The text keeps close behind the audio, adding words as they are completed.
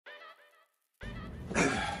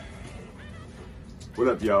What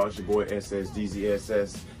up, y'all? It's your boy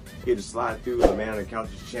SSDEEZIESS. Here to slide through the Man on the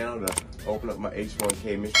Couch's channel to open up my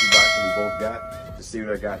H1K mystery box that we both got, to see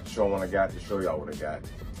what I got, to show what I got, to show y'all what I got,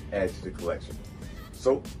 add to the collection.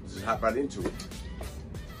 So let's just hop right into it.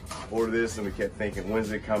 Ordered this and we kept thinking,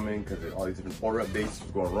 when's it coming? Because all these different order updates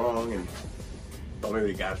was going wrong and thought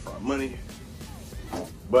maybe they got it for our money.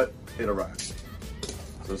 But it arrived.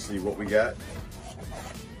 So let's see what we got.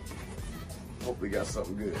 Hopefully got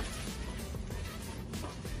something good.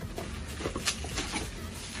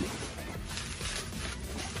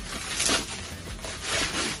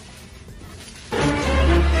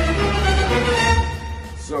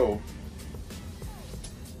 So,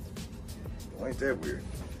 well, ain't that weird?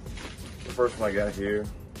 The first one I got here,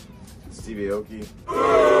 Steve Aoki.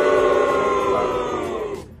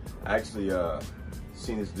 I actually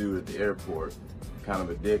seen this dude at the airport, kind of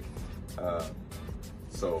a dick.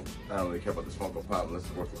 So I don't really care about this Funko Pop unless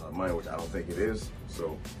it's worth a lot of money, which I don't think it is.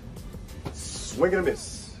 So swing and a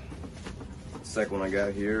miss. The second one I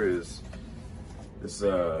got here is this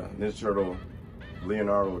Ninja Turtle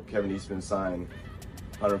Leonardo Kevin Eastman signed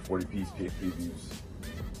 140-piece previews.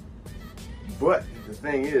 But the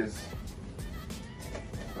thing is,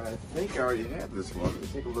 I think I already have this one. Let me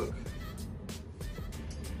take a look.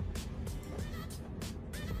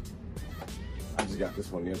 I just got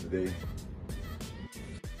this one the other day.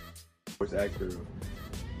 Voice actor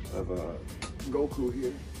of Goku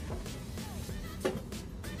here. Got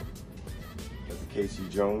the Casey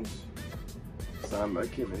Jones, signed by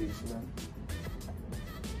Kevin Eastman.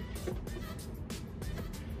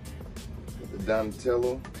 Got the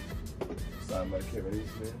Donatello, signed by Kevin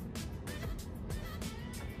Eastman.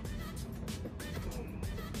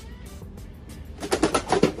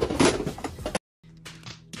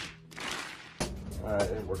 Alright, it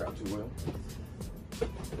didn't work out too well.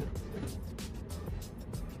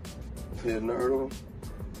 Leonardo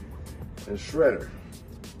and Shredder.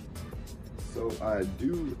 So I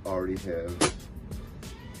do already have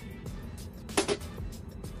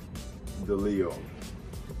the Leo.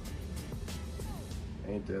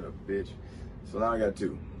 Ain't that a bitch? So now I got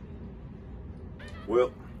two.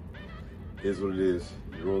 Well, here's what it is.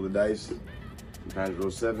 You roll the dice. Sometimes you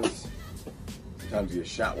roll sevens. Sometimes you get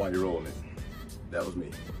shot while you're rolling it. That was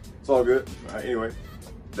me. It's all good. All right, anyway,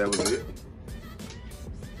 that was it.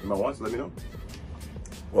 Anybody wants, let me know.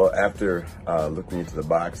 Well, after looking into the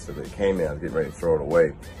box that it came in, I was getting ready to throw it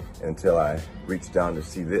away until I reached down to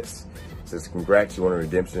see this. It says, congrats, you won a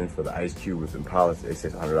redemption for the Ice Cube with Impala. It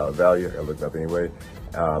says $100 value. I looked it up anyway.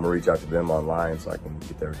 I'm gonna reach out to them online so I can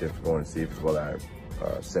get their redemption going and see if it's whether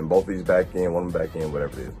I send both of these back in, one of them back in,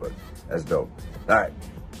 whatever it is, but that's dope. All right,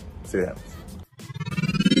 see what happens.